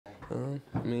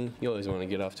I mean, you always want to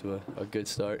get off to a good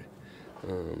start.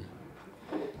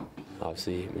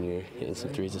 Obviously, when you're hitting some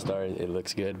threes to start, it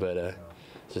looks good, but I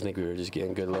just think we were just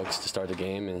getting good looks to start the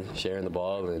game and sharing the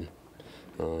ball. And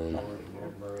I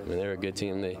mean, they're a good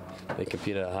team. They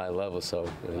compete at a high level, so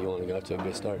you want to get off to a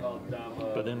good start.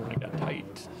 But then when it got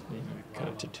tight, you cut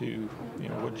it to 2.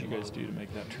 What did you guys do to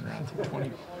make that turn around?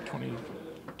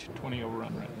 It's a 20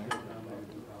 overrun right there.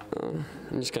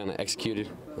 I just kind of executed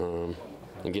and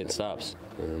getting stops.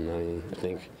 I mean, I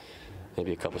think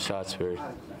maybe a couple shots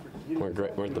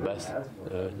weren't the best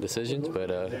decisions, but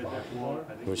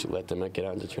we should let them get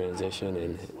out into transition,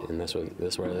 and that's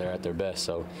where they're at their best.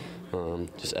 So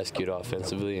just execute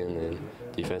offensively, and then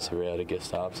defensively we're able to get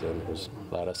stops, and it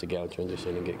allowed us to get out in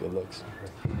transition and get good looks.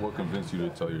 What convinced you to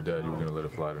tell your dad you were going to let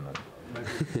it fly tonight?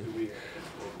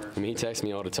 I mean, he texts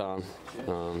me all the time.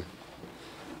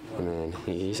 And then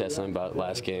he said something about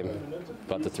last game,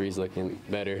 about the threes looking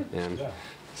better, and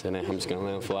said, I'm just going to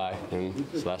let him fly. And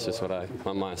so that's just what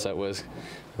my mindset was.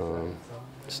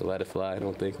 Just let it fly,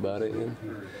 don't think about it, and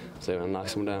say when I knock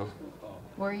him down.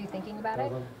 Were you thinking about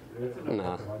it?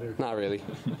 Nah, not really.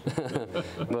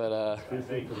 But,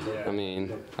 I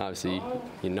mean, obviously,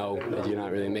 you know that you're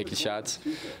not really making shots.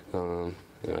 I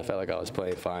felt like I was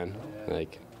playing fine,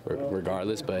 like,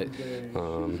 regardless, but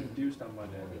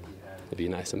it'd be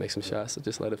nice to make some shots, so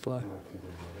just let it fly.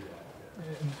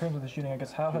 In terms of the shooting, I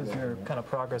guess, how has your kind of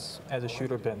progress as a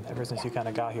shooter been ever since you kind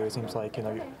of got here? It seems like,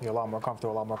 you're a lot more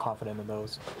comfortable, a lot more confident in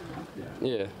those.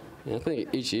 Yeah, I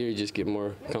think each year you just get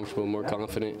more comfortable, more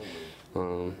confident.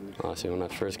 Honestly, when I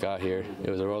first got here, it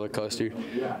was a roller coaster.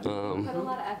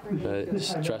 But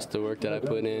just trust the work that I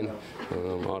put in.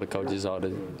 All the coaches, all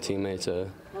the teammates, they've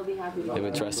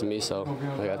been trusting me, so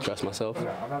I got to trust myself.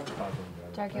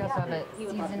 Derrick, you also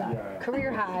have a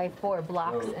career high 4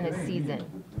 blocks in a season.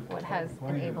 What has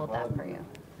enabled that for you?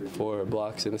 4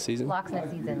 blocks in a season? Blocks in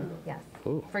a season, yes.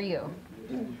 Ooh. For you.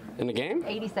 In the game?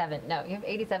 87. No, you have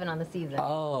 87 on the season.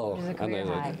 Oh. Which is a career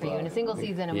high for you in a single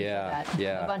season, and we got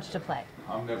a bunch to play.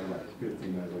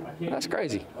 That's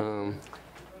crazy. I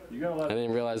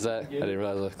didn't realize that. I didn't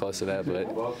realize I was close to that, but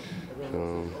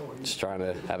just trying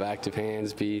to have active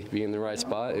hands, be in the right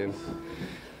spot, and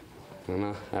I don't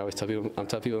know. I always tell people I'm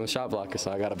tough people in the shot blocker,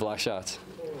 so I got to block shots.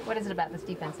 What is it about this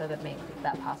defense that makes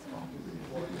that possible?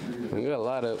 We got a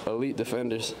lot of elite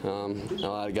defenders, a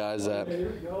lot of guys that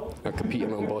are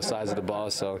competing on both sides of the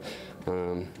ball. So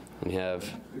when you have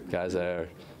guys that are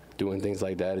doing things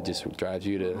like that, it just drives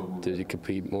you to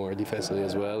compete more defensively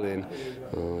as well. And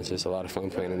it's just a lot of fun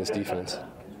playing in this defense.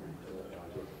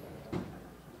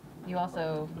 You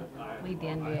also lead the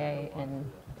NBA in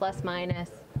plus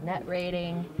minus, net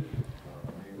rating.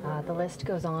 The list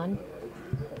goes on.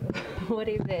 What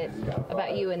is it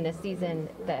about you in this season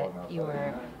that you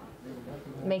are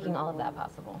making all of that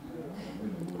possible?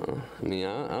 I mean,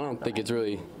 I don't think it's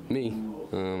really me.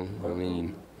 I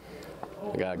mean,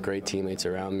 I got great teammates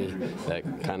around me that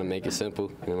kind of make it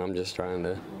simple, and I'm just trying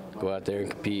to go out there and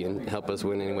compete and help us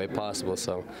win any way possible.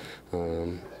 So,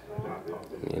 and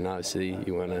obviously,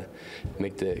 you want to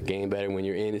make the game better when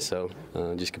you're in it. So,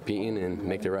 just competing and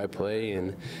make the right play,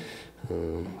 and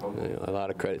a lot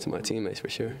of credit to my teammates for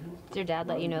sure. Did your dad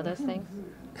let you know those things?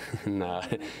 Nah,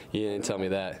 he didn't tell me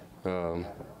that.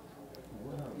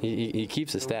 He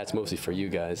keeps the stats mostly for you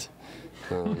guys.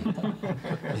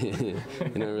 He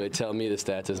don't really tell me the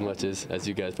stats as much as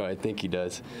you guys probably think he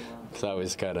does, because I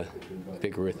always kind of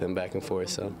bicker with him back and forth.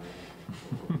 So.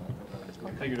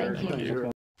 Thank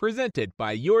you. Presented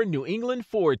by your New England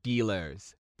Ford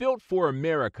dealers. Built for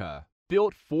America.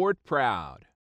 Built Ford proud.